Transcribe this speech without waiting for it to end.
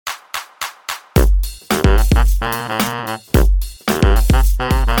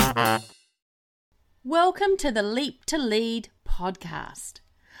Welcome to the Leap to Lead podcast.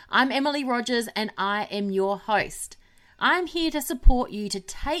 I'm Emily Rogers and I am your host. I'm here to support you to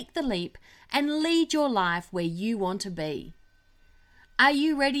take the leap and lead your life where you want to be. Are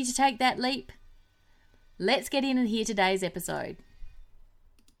you ready to take that leap? Let's get in and hear today's episode.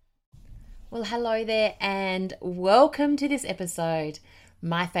 Well, hello there and welcome to this episode,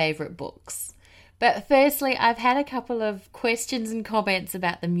 My Favourite Books. But firstly, I've had a couple of questions and comments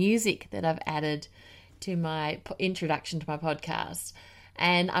about the music that I've added to my introduction to my podcast.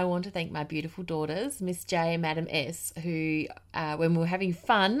 And I want to thank my beautiful daughters, Miss J and Madam S, who, when we were having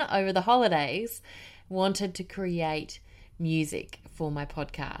fun over the holidays, wanted to create music for my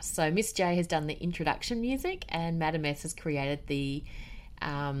podcast. So Miss J has done the introduction music and Madam S has created the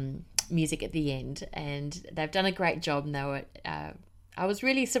music at the end. And they've done a great job. And they were, I was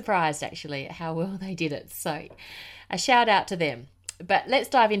really surprised actually at how well they did it. So a shout out to them. But let's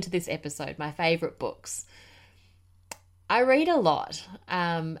dive into this episode, my favourite books. I read a lot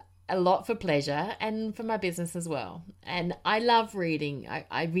for pleasure and for my business as well. And I love reading.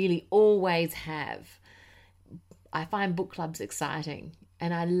 I really always have. I find book clubs exciting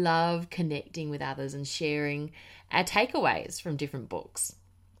and I love connecting with others and sharing our takeaways from different books.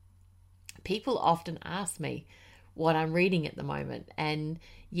 People often ask me what I'm reading at the moment. And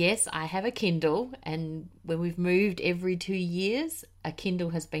yes, I have a Kindle, and when we've moved every 2 years, a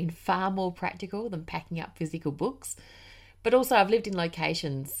Kindle has been far more practical than packing up physical books. But also I've lived in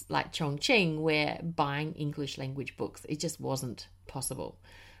locations like Chongqing where buying English language books, it just wasn't possible,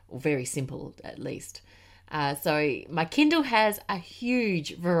 or very simple at least. So my Kindle has a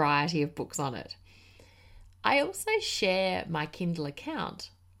huge variety of books on it. I also share my Kindle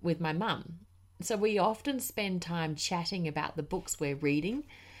account with my mum. So we often spend time chatting about the books we're reading,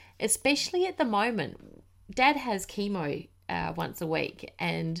 especially at the moment. Dad has chemo once a week,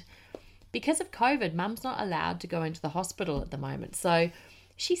 and because of COVID, Mum's not allowed to go into the hospital at the moment. So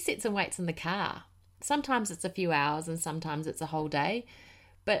she sits and waits in the car. Sometimes it's a few hours and sometimes it's a whole day.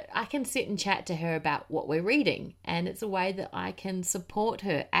 But I can sit and chat to her about what we're reading, and it's a way that I can support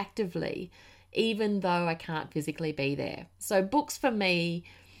her actively, even though I can't physically be there. So books for me,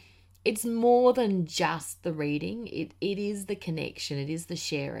 it's more than just the reading. It is the connection. It is the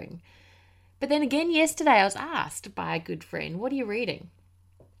sharing. But then again, yesterday I was asked by a good friend, what are you reading?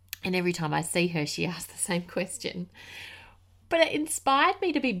 And every time I see her, she asks the same question. But it inspired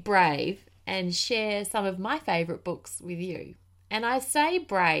me to be brave and share some of my favourite books with you. And I say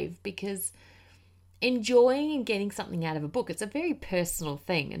brave because enjoying and getting something out of a book, it's a very personal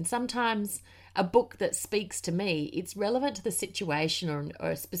thing. And sometimes a book that speaks to me, it's relevant to the situation or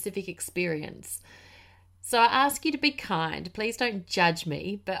a specific experience. So I ask you to be kind. Please don't judge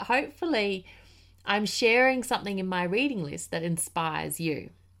me, but hopefully I'm sharing something in my reading list that inspires you.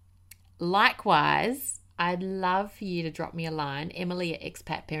 Likewise, I'd love for you to drop me a line, Emily at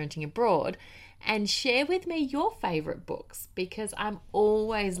Expat Parenting Abroad, and share with me your favourite books because I'm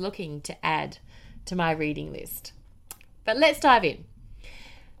always looking to add to my reading list. But let's dive in.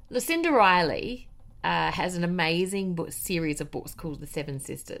 Lucinda Riley has an amazing series of books called The Seven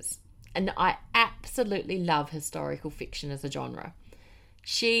Sisters, and I absolutely love historical fiction as a genre.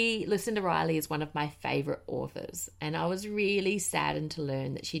 Lucinda Riley is one of my favourite authors, and I was really saddened to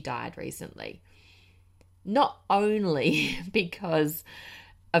learn that she died recently. Not only because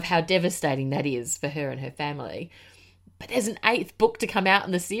of how devastating that is for her and her family, but there's an 8th book to come out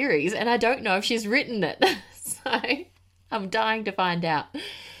in the series, and I don't know if she's written it. So I'm dying to find out.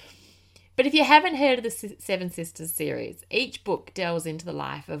 But if you haven't heard of the Seven Sisters series, each book delves into the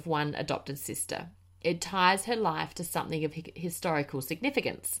life of one adopted sister. It ties her life to something of historical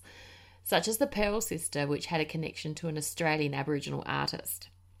significance, such as the Pearl Sister, which had a connection to an Australian Aboriginal artist,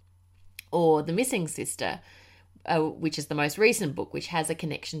 or the Missing Sister, which is the most recent book, which has a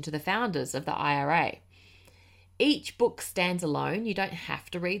connection to the founders of the IRA. Each book stands alone. You don't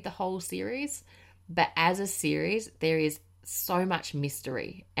have to read the whole series, but as a series, there is so much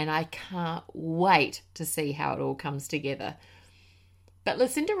mystery, and I can't wait to see how it all comes together. But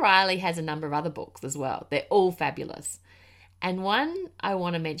Lucinda Riley has a number of other books as well. They're all fabulous. And one I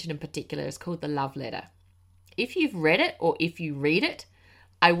want to mention in particular is called The Love Letter. If you've read it or if you read it,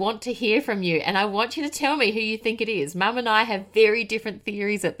 I want to hear from you, and I want you to tell me who you think it is. Mum and I have very different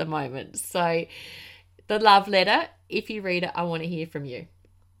theories at the moment. So The Love Letter, if you read it, I want to hear from you.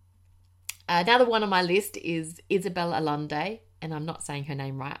 Another one on my list is Isabel Allende, and I'm not saying her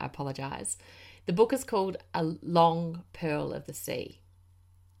name right, I apologise. The book is called A Long Pearl of the Sea.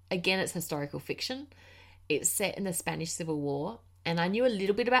 Again, it's historical fiction. It's set in the Spanish Civil War, And I knew a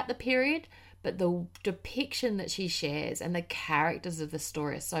little bit about the period, but the depiction that she shares and the characters of the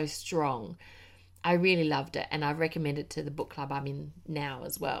story are so strong. I really loved it, and I recommend it to the book club I'm in now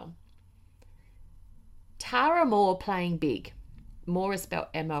as well. Tara Mohr, Playing Big. Mohr is spelled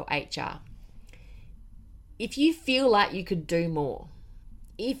M-O-H-R. If you feel like you could do more,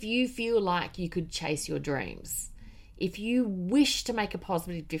 if you feel like you could chase your dreams, if you wish to make a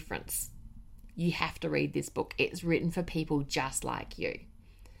positive difference, you have to read this book. It's written for people just like you.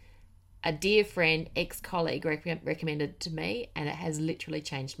 A dear friend, ex-colleague recommended it to me, and it has literally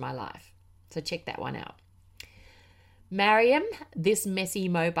changed my life. So check that one out. Mariam, This Messy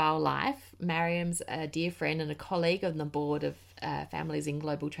Mobile Life. Mariam's a dear friend and a colleague on the board of Families in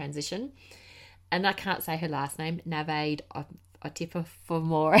Global Transition. And I can't say her last name, Navaid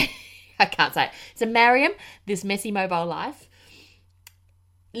Otifamora. I can't say it. So Mariam, This Messy Mobile Life.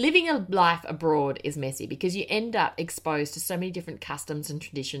 Living a life abroad is messy because you end up exposed to so many different customs and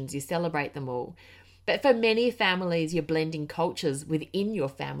traditions. You celebrate them all. But for many families, you're blending cultures within your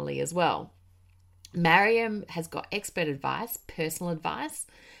family as well. Mariam has got expert advice, personal advice,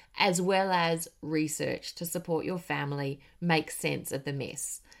 as well as research to support your family make sense of the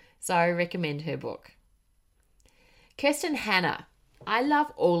mess. So I recommend her book. Kirsten Hanna. I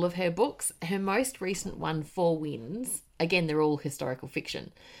love all of her books. Her most recent one, Four Winds, again, they're all historical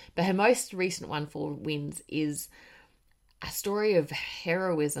fiction, but her most recent one, Four Winds, is a story of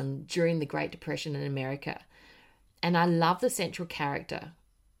heroism during the Great Depression in America. And I love the central character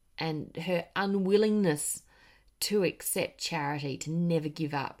and her unwillingness to accept charity, to never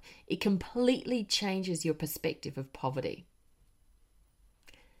give up. It completely changes your perspective of poverty.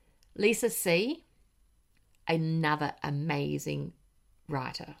 Lisa See, another amazing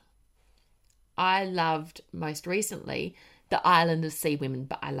writer. I loved most recently The Island of Sea Women,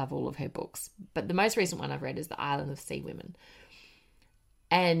 but I love all of her books. But the most recent one I've read is The Island of Sea Women.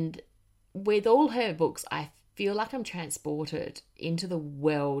 And with all her books, I feel like I'm transported into the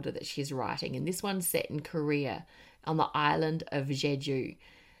world that she's writing. And this one's set in Korea on the island of Jeju.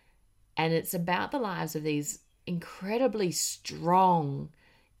 And it's about the lives of these incredibly strong,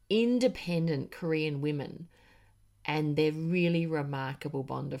 independent Korean women and their really remarkable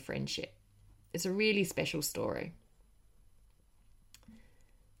bond of friendship. It's a really special story.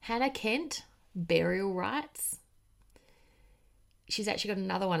 Hannah Kent, Burial Rites. She's actually got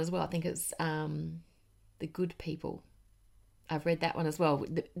another one as well. I think it's The Good People. I've read that one as well.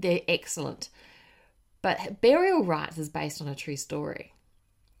 They're excellent. But Burial Rites is based on a true story.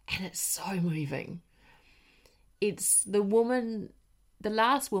 And it's so moving. It's the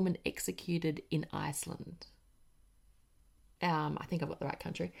last woman executed in Iceland. I think I've got the right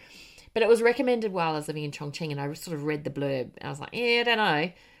country. But it was recommended while I was living in Chongqing, and I sort of read the blurb. And I was like, I don't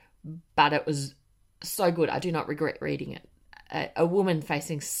know. But it was so good. I do not regret reading it. A woman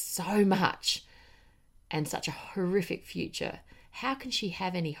facing so much and such a horrific future. How can she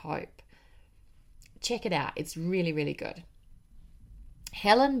have any hope? Check it out. It's really, really good.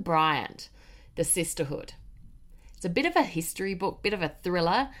 Helen Bryant, The Sisterhood. It's a bit of a history book, bit of a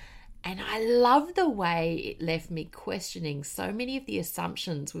thriller, and I love the way it left me questioning so many of the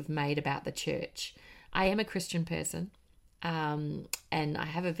assumptions we've made about the church. I am a Christian person, and I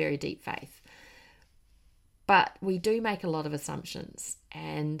have a very deep faith. But we do make a lot of assumptions,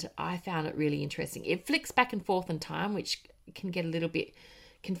 and I found it really interesting. It flicks back and forth in time, which can get a little bit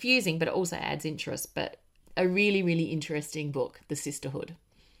confusing, but it also adds interest. But a really, really interesting book, The Sisterhood.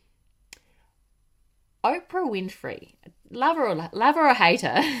 Oprah Winfrey, love her or hate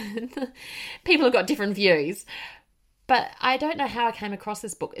her. People have got different views. But I don't know how I came across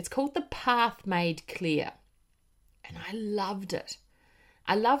this book. It's called The Path Made Clear. And I loved it.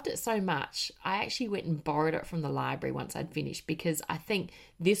 I loved it so much. I actually went and borrowed it from the library once I'd finished, because I think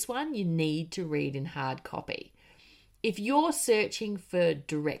this one you need to read in hard copy. If you're searching for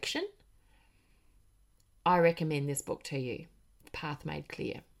direction, I recommend this book to you, The Path Made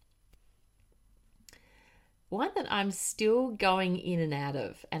Clear. One that I'm still going in and out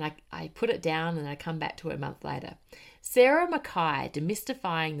of, and I put it down and I come back to it a month later. Sarah Mackay,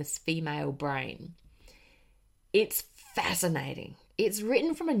 Demystifying the Female Brain. It's fascinating. It's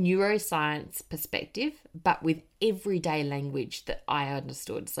written from a neuroscience perspective, but with everyday language that I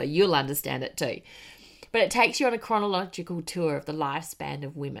understood, so you'll understand it too. But it takes you on a chronological tour of the lifespan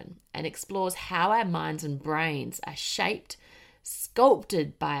of women and explores how our minds and brains are shaped,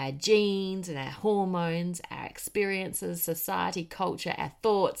 sculpted by our genes and our hormones, our experiences, society, culture, our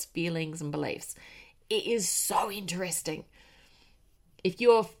thoughts, feelings, and beliefs. It is so interesting. If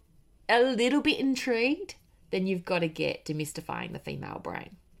you're a little bit intrigued, then you've got to get Demystifying the Female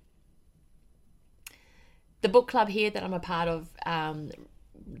Brain. The book club here that I'm a part of,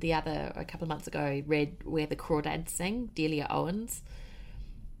 a couple of months ago, read Where the Crawdads Sing, Delia Owens.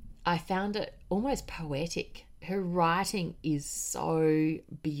 I found it almost poetic. Her writing is so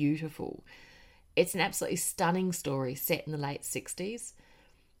beautiful. It's an absolutely stunning story set in the late 60s.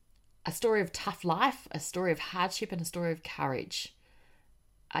 A story of tough life, a story of hardship, and a story of courage.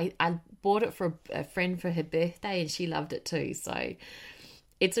 I bought it for a friend for her birthday, and she loved it too. So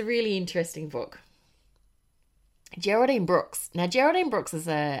it's a really interesting book. Geraldine Brooks. Now, Geraldine Brooks is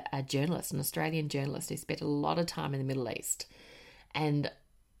a journalist, an Australian journalist who spent a lot of time in the Middle East. And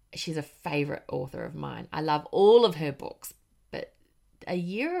she's a favourite author of mine. I love all of her books. But A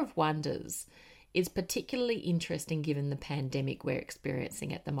Year of Wonders is particularly interesting given the pandemic we're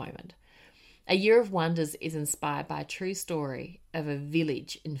experiencing at the moment. A Year of Wonders is inspired by a true story of a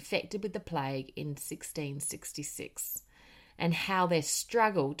village infected with the plague in 1666 and how their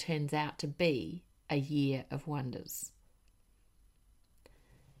struggle turns out to be a year of wonders.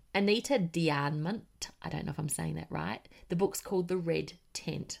 Anita Diarmid, I don't know if I'm saying that right, the book's called The Red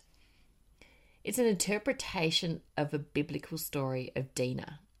Tent. It's an interpretation of a biblical story of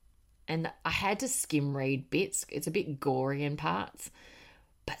Dinah. And I had to skim read bits. It's a bit gory in parts,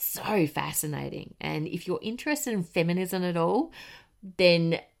 but so fascinating. And if you're interested in feminism at all,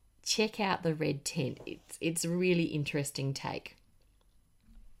 then check out The Red Tent. It's a really interesting take.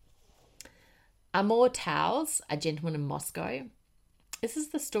 Amor Towles, A Gentleman in Moscow. This is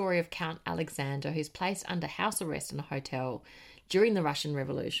the story of Count Alexander, who's placed under house arrest in a hotel during the Russian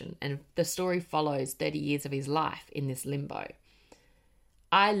Revolution, and the story follows 30 years of his life in this limbo.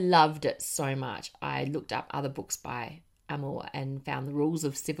 I loved it so much. I looked up other books by Amor and found The Rules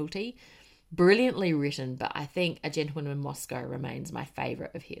of Civility. Brilliantly written, but I think A Gentleman in Moscow remains my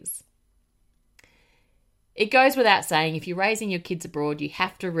favourite of his. It goes without saying, if you're raising your kids abroad, you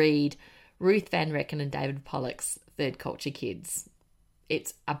have to read Ruth Van Recken and David Pollock's Third Culture Kids.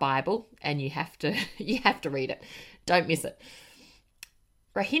 It's a Bible, and you have to read it. Don't miss it.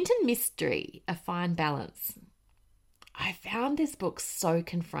 Rohinton Mystery, A Fine Balance. I found this book so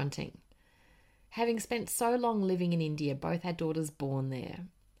confronting. Having spent so long living in India, both our daughters born there,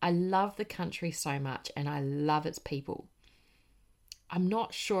 I love the country so much, and I love its people. I'm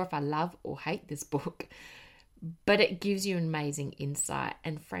not sure if I love or hate this book, but it gives you amazing insight,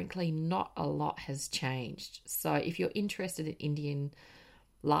 and frankly, not a lot has changed. So if you're interested in Indian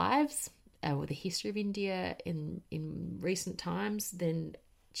lives or the history of India in recent times, then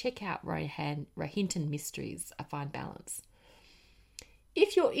check out Rohinton Mysteries, A Fine Balance.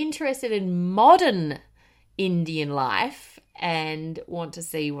 If you're interested in modern Indian life and want to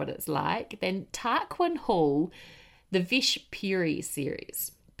see what it's like, then Tarquin Hall, the Vish Puri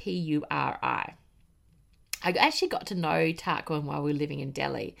series, Puri. I actually got to know Tarquin while we were living in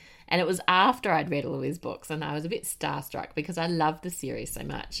Delhi, and it was after I'd read all of his books, and I was a bit starstruck because I love the series so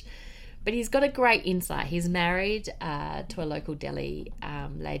much. But he's got a great insight. He's married to a local Delhi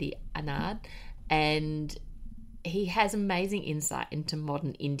lady, Anand, and he has amazing insight into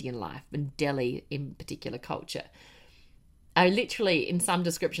modern Indian life and Delhi in particular culture. I literally, in some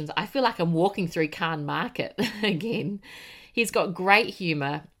descriptions, I feel like I'm walking through Khan Market again. He's got great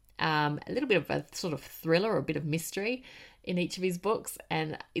humour, a little bit of a sort of thriller or a bit of mystery in each of his books,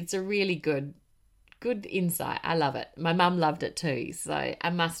 and it's a really good insight. I love it. My mum loved it too, so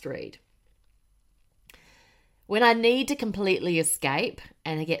a must read. When I need to completely escape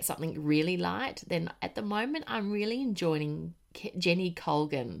and I get something really light, then at the moment I'm really enjoying Jenny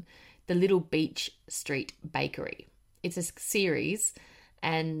Colgan, The Little Beach Street Bakery. It's a series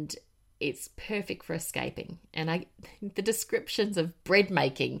and it's perfect for escaping. And the descriptions of bread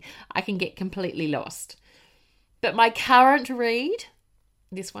making, I can get completely lost. But my current read,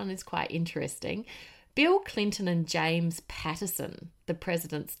 this one is quite interesting. Bill Clinton and James Patterson, The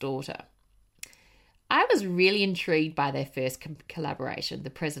President's Daughter. I was really intrigued by their first collaboration, The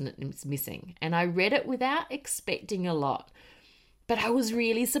President is Missing, and I read it without expecting a lot. But I was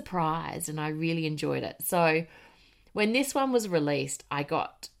really surprised and I really enjoyed it. So when this one was released, I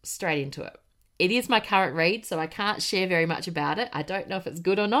got straight into it. It is my current read, so I can't share very much about it. I don't know if it's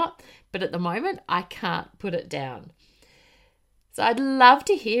good or not, but at the moment, I can't put it down. So I'd love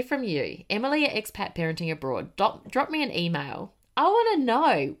to hear from you. Emily at Expat Parenting Abroad. Drop me an email. I want to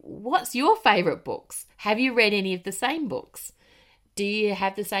know, what's your favourite books? Have you read any of the same books? Do you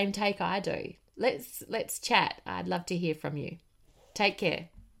have the same take I do? Let's chat. I'd love to hear from you. Take care.